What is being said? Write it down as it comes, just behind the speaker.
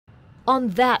On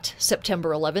that September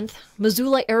 11th,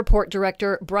 Missoula Airport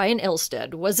Director Brian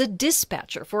Elstead was a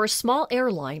dispatcher for a small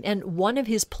airline, and one of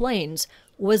his planes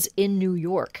was in New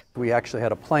York. We actually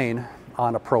had a plane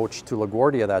on approach to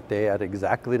LaGuardia that day at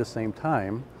exactly the same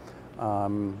time,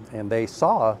 and they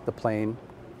saw the plane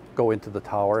go into the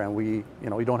tower, and we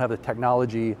don't have the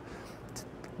technology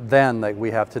then that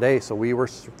we have today, so we were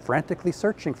frantically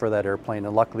searching for that airplane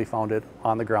and luckily found it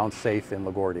on the ground safe in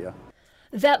LaGuardia.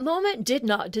 That moment did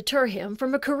not deter him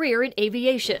from a career in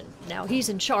aviation. Now he's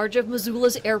in charge of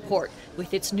Missoula's airport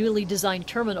with its newly designed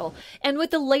terminal and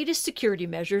with the latest security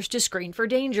measures to screen for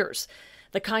dangers,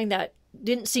 the kind that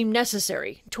didn't seem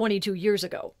necessary 22 years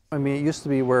ago. I mean, it used to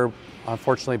be where,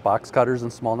 unfortunately, box cutters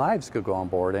and small knives could go on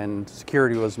board, and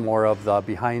security was more of the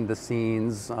behind the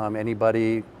scenes.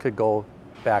 Anybody could go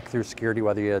back through security,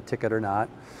 whether you had a ticket or not.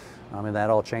 And that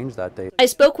all changed that day. I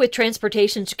spoke with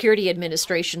Transportation Security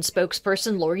Administration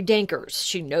spokesperson Lori Dankers.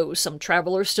 She knows some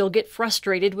travelers still get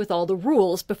frustrated with all the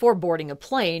rules before boarding a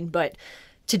plane, but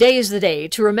today is the day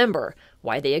to remember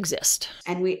why they exist.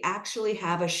 And we actually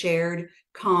have a shared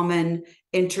common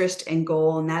interest and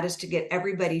goal, and that is to get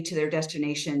everybody to their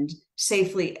destination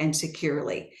safely and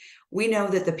securely. We know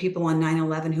that the people on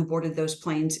 9/11 who boarded those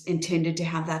planes intended to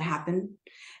have that happen,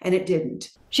 and it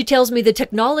didn't. She tells me the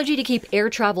technology to keep air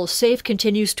travel safe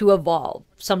continues to evolve.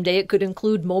 Someday it could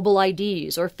include mobile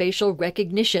IDs or facial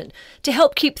recognition to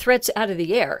help keep threats out of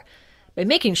the air by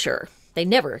making sure they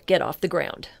never get off the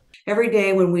ground. Every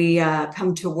day when we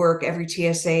come to work, every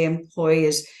TSA employee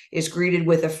is greeted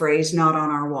with a phrase, "not on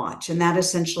our watch." And that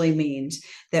essentially means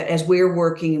that as we're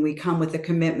working and we come with a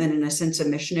commitment and a sense of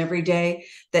mission every day,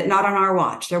 that not on our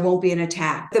watch, there won't be an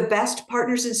attack. The best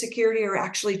partners in security are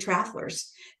actually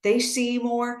travelers. They see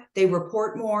more, they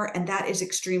report more, and that is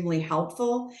extremely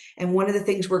helpful. And one of the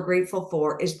things we're grateful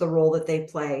for is the role that they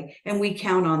play, and we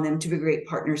count on them to be great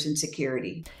partners in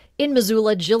security. In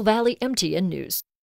Missoula, Jill Valley, MTN News.